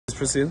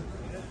proceed.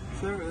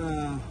 Sir,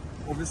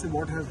 obviously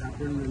what has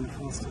happened in the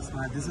first test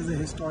match, this is a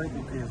historic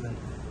occasion.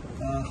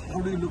 How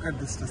do you look at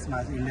this test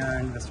match? India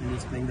and West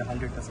Indies playing the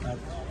 100 test match,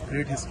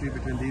 great history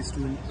between these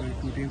two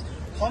teams.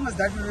 How much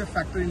that will be a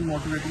factor in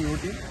motivating your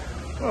team?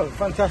 Well,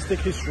 fantastic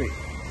history.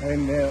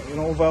 And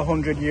over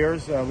 100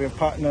 years, we have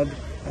partnered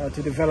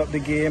to develop the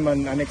game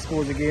and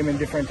expose the game in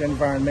different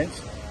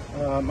environments.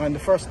 And the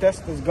first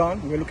test is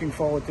gone. We're looking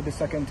forward to the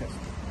second test.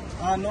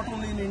 Not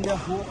only in India,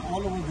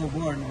 all over the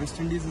world, West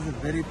Indies is a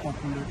very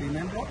popular team,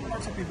 and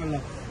lots of people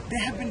they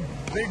have been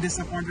very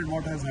disappointed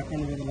what has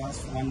happened over the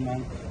last 1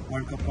 month,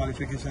 World Cup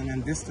qualification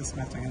and this test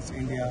match against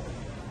India.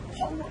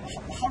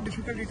 How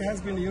difficult it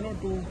has been,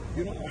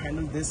 to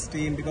handle this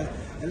team, because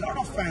a lot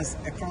of fans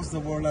across the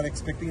world are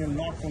expecting a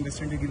lot from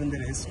West Indies given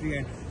their history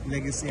and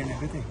legacy and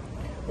everything.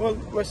 Well,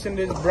 West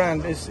Indies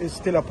brand is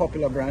still a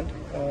popular brand.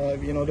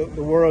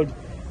 The world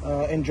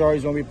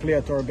enjoys when we play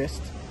at our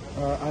best.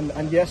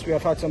 And yes, we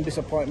have had some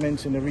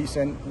disappointments in the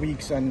recent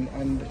weeks and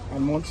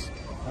months,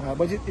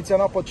 but it's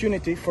an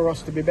opportunity for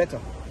us to be better.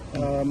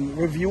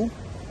 Review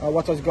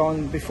what has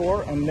gone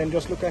before and then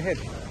just look ahead.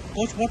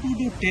 Coach, what would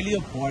you tell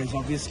your boys,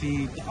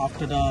 obviously,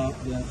 after the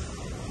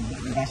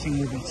bashing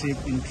you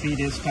received in 3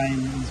 days' time?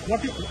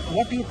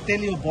 What do you tell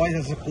your boys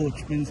as a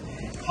coach? Means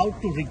how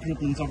to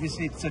regroup? Means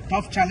obviously it's a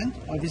tough challenge,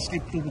 obviously,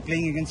 to be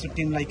playing against a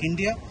team like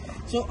India.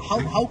 So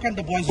how can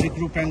the boys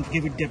regroup and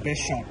give it their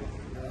best shot?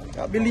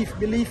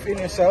 Belief in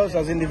yourselves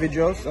as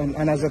individuals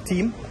and as a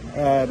team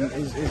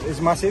is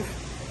massive.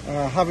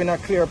 Having a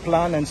clear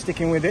plan and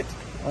sticking with it,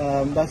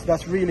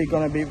 that's really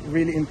going to be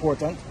really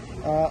important.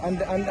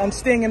 And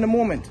staying in the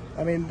moment.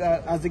 I mean,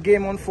 as the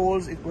game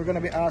unfolds, we're going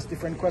to be asked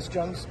different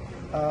questions.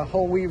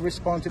 How we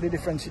respond to the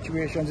different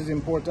situations is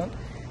important.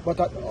 But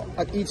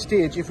at each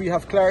stage, if we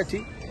have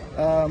clarity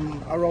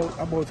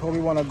about how we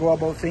want to go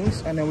about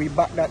things, and then we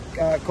back that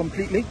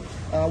completely,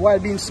 while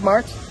being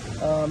smart,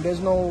 there's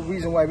no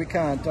reason why we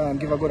can't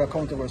give a good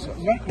account of ourselves.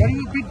 Were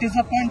you a bit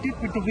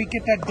disappointed with the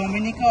wicket at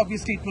Dominica?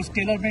 Obviously, it was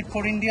tailor-made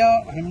for India.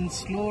 I mean,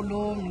 slow,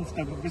 low, means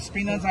the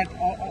spinners had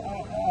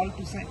all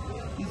to say.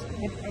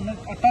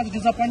 A touch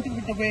disappointed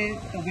with the way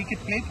the wicket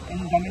played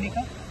in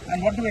Dominica.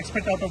 And what do you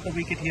expect out of the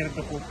wicket here at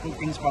the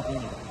Kings Park?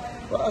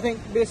 Well, I think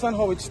based on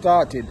how it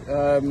started,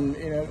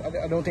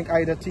 I don't think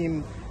either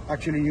team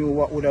actually knew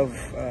how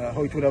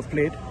it would have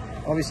played.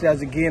 Obviously, as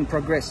the game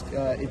progressed,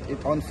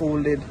 it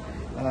unfolded.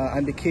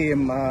 And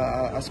became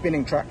a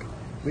spinning track,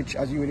 which,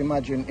 as you would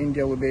imagine,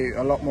 India would be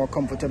a lot more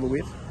comfortable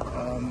with.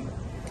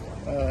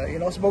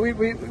 But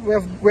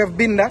we have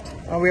been that,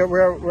 and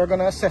we're going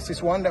to assess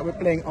this one that we're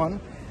playing on,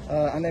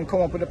 and then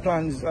come up with the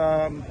plans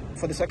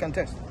for the second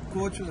test.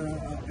 Coach,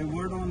 a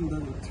word on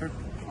the threat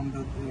from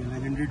the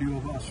legendary duo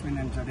of Ashwin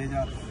and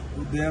Jadeja.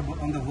 They are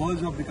on the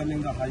verge of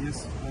becoming the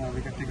highest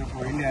wicket taker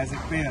for India as a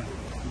pair,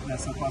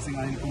 surpassing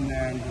Anil Kumble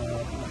and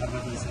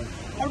Harbhajan Singh.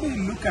 How do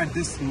you look at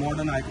this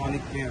modern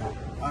iconic player?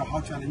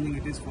 How challenging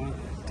it is for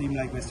a team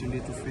like West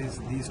Indies to face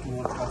these two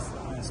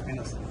world-class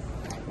spinners?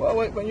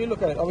 Well, when you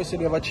look at it, obviously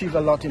they have achieved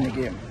a lot in the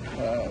game,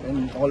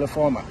 in all the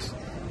formats.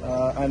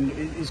 And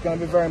it's going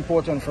to be very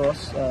important for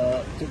us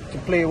to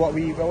play what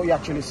we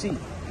actually see.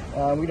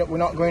 We're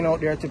not going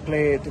out there to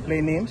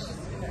play names.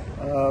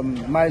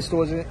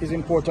 Milestones is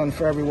important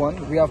for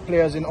everyone. We have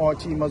players in our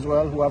team as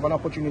well who have an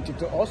opportunity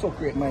to also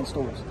create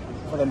milestones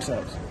for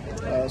themselves.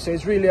 So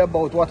it's really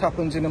about what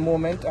happens in the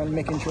moment and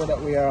making sure that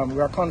we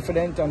are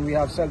confident and we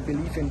have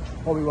self-belief in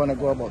how we want to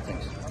go about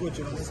things. Coach,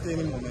 you want to stay in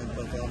the moment,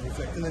 but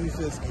reflecting on the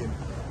first game,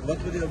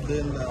 what would you have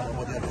done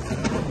what you have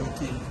done with your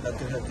team that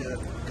can help you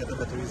get a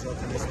better result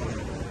in this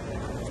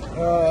one?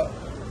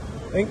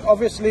 I think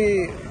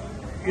obviously,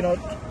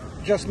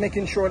 just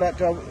making sure that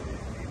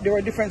there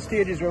were different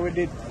stages where we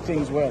did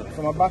things well.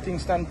 From a batting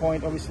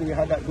standpoint, obviously we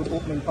had that good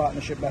opening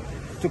partnership that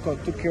took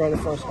care of the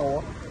first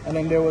hour, and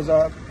then there was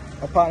a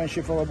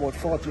partnership for about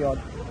 40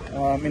 odd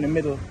in the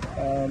middle,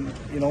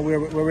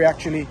 where we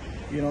actually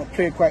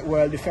played quite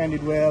well,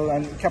 defended well,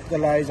 and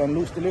capitalized on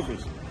loose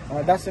deliveries.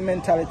 That's the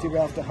mentality we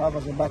have to have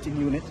as a batting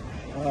unit,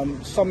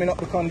 summing up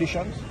the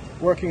conditions,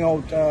 working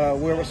out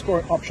where our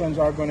scoring options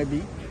are going to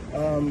be,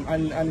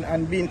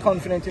 and being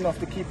confident enough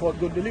to keep out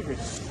good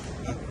deliveries.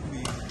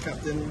 The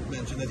captain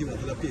mentioned that he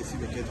wanted a pacey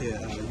wicket here.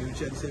 You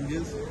share the same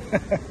views?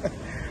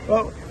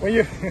 Well,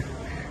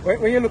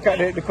 when you look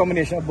at the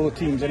combination of both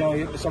teams,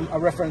 a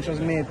reference was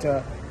made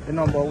to the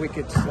number of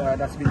wickets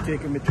that's been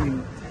taken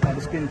between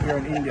the spin pair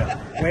and India.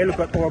 When you look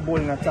at our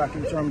bowling attack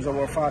in terms of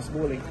our fast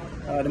bowling,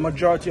 the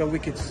majority of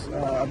wickets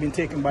have been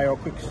taken by our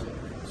quicks.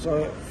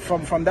 So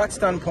from that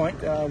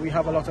standpoint, we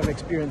have a lot of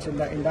experience in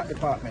that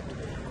department.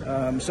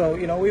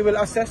 We will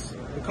assess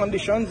the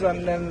conditions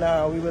and then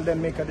we will then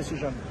make a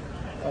decision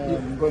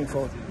going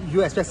forward.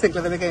 You expect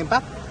Sinclair to make an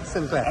impact?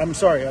 Sinclair? I'm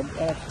sorry.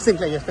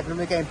 Sinclair, you expect to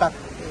make an impact?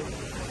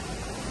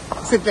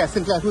 Sinclair,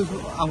 who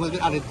will be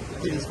added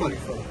to this squad?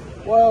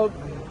 Well,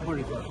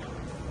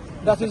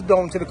 that is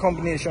down to the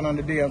combination on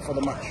the day and for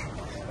the match.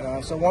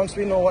 So once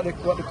we know what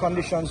the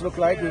conditions look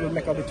like, we will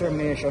make a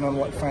determination on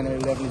what final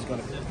 11 is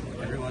going to be.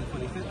 Everyone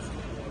fully fit?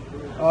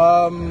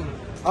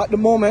 At the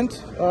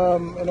moment,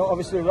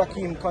 obviously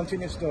Raheem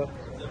continues to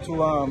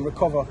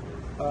recover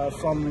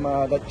from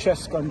the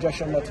chest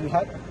congestion that he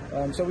had.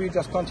 So we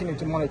just continue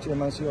to monitor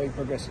him and see how he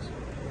progresses.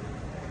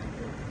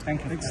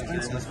 Thank you.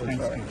 Thanks. Thanks very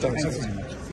much.